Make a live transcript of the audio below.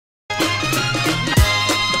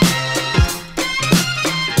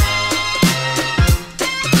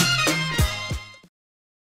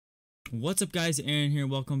What's up guys, Aaron here.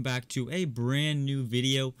 Welcome back to a brand new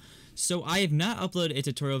video. So I have not uploaded a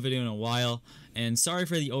tutorial video in a while, and sorry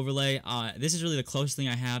for the overlay. This is really the closest thing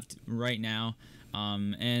I have right now.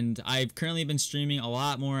 And I've currently been streaming a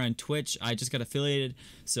lot more on Twitch. I just got affiliated,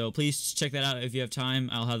 so please check that out if you have time.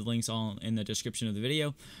 I'll have the links all in the description of the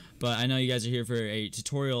video. But I know you guys are here for a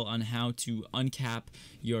tutorial on how to uncap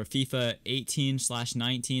your FIFA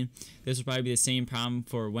 18/19. This will probably be the same problem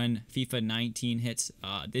for when FIFA 19 hits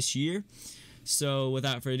this year. So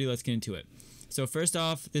without further ado, let's get into it. So first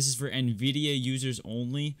off, this is for NVIDIA users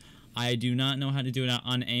only. I do not know how to do it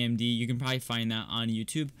on AMD. You can probably find that on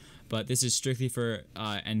YouTube, but this is strictly for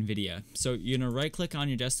NVIDIA. So you're going to right click on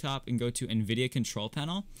your desktop and go to NVIDIA Control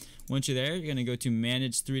Panel. Once you're there, you're going to go to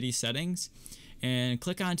Manage 3D Settings and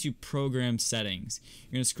click on to Program Settings.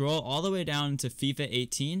 You're going to scroll all the way down to FIFA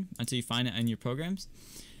 18 until you find it in your programs.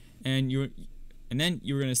 And then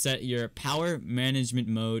you're going to set your power management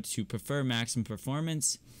mode to prefer maximum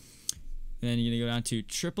performance. And then you're going to go down to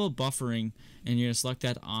triple buffering, and you're going to select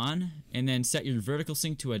that on, and then set your vertical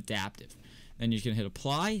sync to adaptive. Then you're going to hit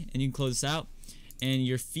apply, and you can close this out, and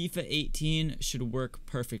your FIFA 18 should work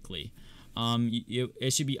perfectly.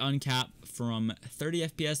 It should be uncapped from 30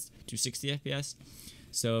 FPS to 60 FPS.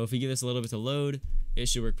 So if we give this a little bit to load, it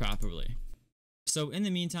should work properly. So in the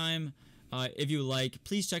meantime, if you like,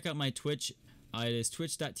 please check out my Twitch. It is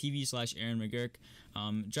twitch.tv/AaronMcGurk.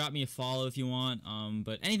 Drop me a follow if you want,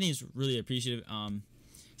 but anything is really appreciative.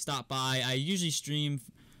 Stop by. I usually stream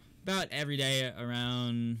about every day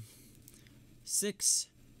around 6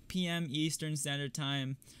 p.m. Eastern Standard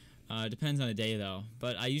Time. Depends on the day though,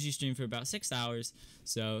 but I usually stream for about 6 hours,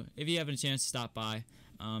 so if you have a chance to stop by.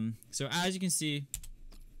 So as you can see,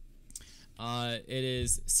 it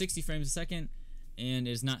is 60 frames a second, and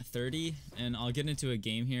it's not 30, and I'll get into a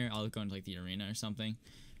game here. I'll go into like the arena or something,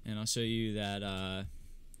 and I'll show you that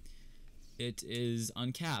it is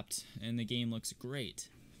uncapped, and the game looks great.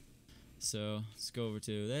 So let's go over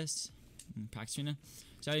to this, Pax Arena.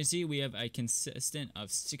 So as you can see, we have a consistent of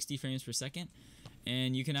 60 frames per second,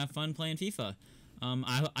 and you can have fun playing FIFA.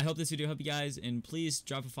 I hope this video helped you guys, and please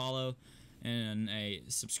drop a follow and a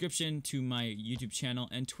subscription to my YouTube channel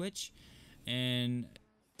and Twitch, and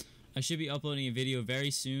I should be uploading a video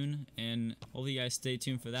very soon, and hopefully you guys stay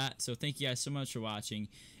tuned for that. So thank you guys so much for watching.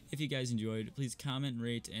 If you guys enjoyed, please comment,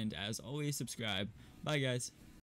 rate, and as always, subscribe. Bye guys.